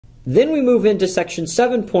Then we move into section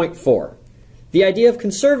 7.4, the idea of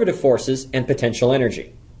conservative forces and potential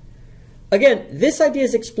energy. Again, this idea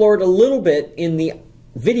is explored a little bit in the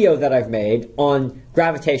video that I've made on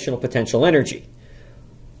gravitational potential energy.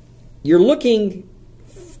 You're looking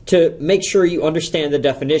to make sure you understand the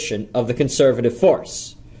definition of the conservative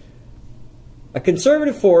force. A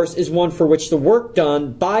conservative force is one for which the work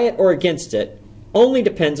done by it or against it only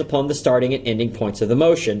depends upon the starting and ending points of the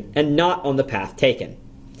motion and not on the path taken.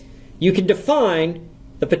 You can define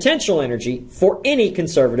the potential energy for any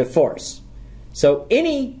conservative force. So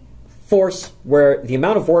any force where the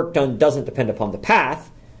amount of work done doesn't depend upon the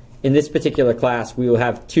path, in this particular class we will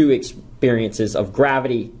have two experiences of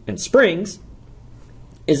gravity and springs,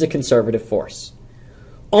 is a conservative force.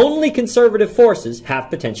 Only conservative forces have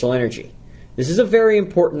potential energy. This is a very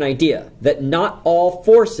important idea, that not all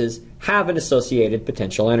forces have an associated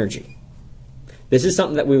potential energy. This is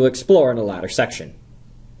something that we will explore in a later section.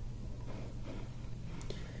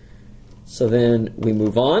 So then we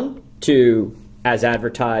move on to, as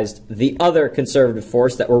advertised, the other conservative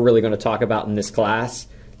force that we're really going to talk about in this class,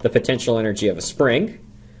 the potential energy of a spring.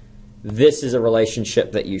 This is a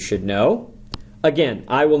relationship that you should know. Again,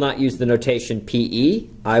 I will not use the notation PE.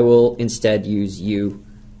 I will instead use U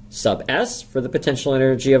sub S for the potential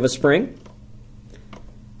energy of a spring.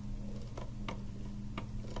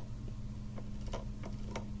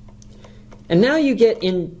 And now you get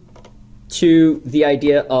into the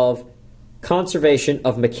idea of conservation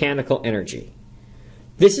of mechanical energy.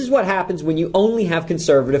 This is what happens when you only have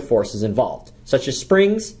conservative forces involved, such as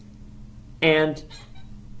springs and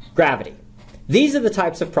gravity. These are the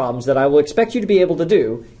types of problems that I will expect you to be able to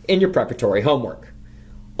do in your preparatory homework.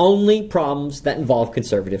 Only problems that involve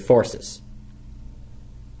conservative forces.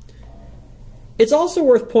 It's also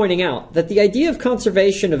worth pointing out that the idea of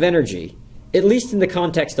conservation of energy, at least in the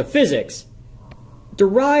context of physics,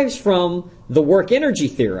 derives from the work-energy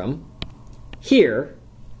theorem here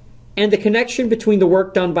and the connection between the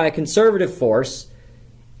work done by a conservative force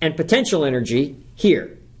and potential energy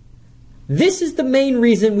here. This is the main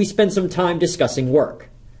reason we spend some time discussing work.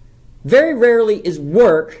 Very rarely is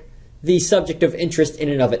work the subject of interest in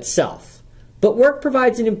and of itself, but work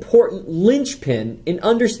provides an important linchpin in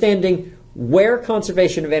understanding where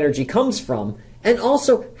conservation of energy comes from and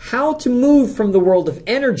also how to move from the world of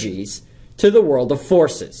energies to the world of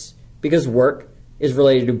forces, because work is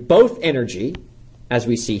related to both energy, as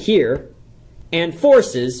we see here, and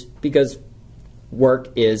forces, because work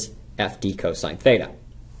is Fd cosine theta.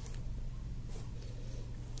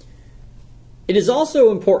 It is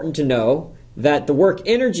also important to know that the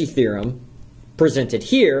work-energy theorem presented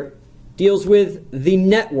here deals with the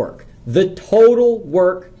net work, the total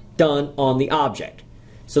work done on the object.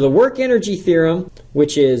 So the work-energy theorem,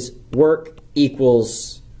 which is work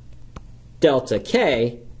equals delta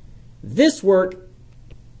K, this work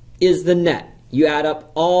is the net. You add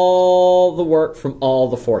up all the work from all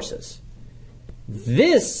the forces.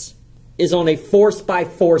 This is on a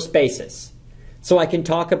force-by-force basis. So I can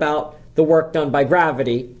talk about the work done by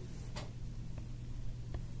gravity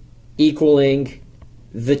equaling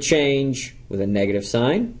the change with a negative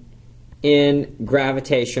sign in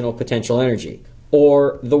gravitational potential energy,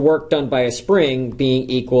 or the work done by a spring being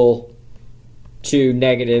equal to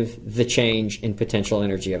negative the change in potential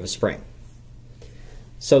energy of a spring.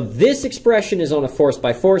 So this expression is on a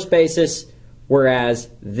force-by-force basis, whereas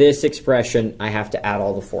this expression, I have to add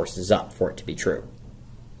all the forces up for it to be true.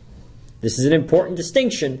 This is an important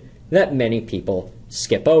distinction that many people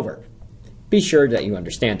skip over. Be sure that you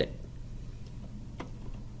understand it.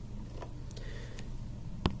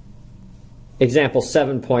 Example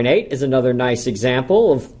 7.8 is another nice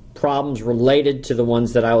example of problems related to the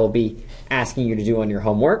ones that I will be asking you to do on your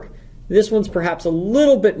homework. This one's perhaps a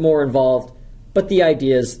little bit more involved, but the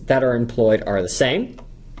ideas that are employed are the same.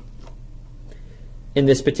 In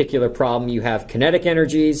this particular problem, you have kinetic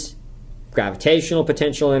energies, gravitational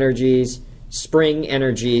potential energies, spring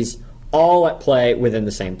energies, all at play within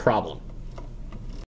the same problem.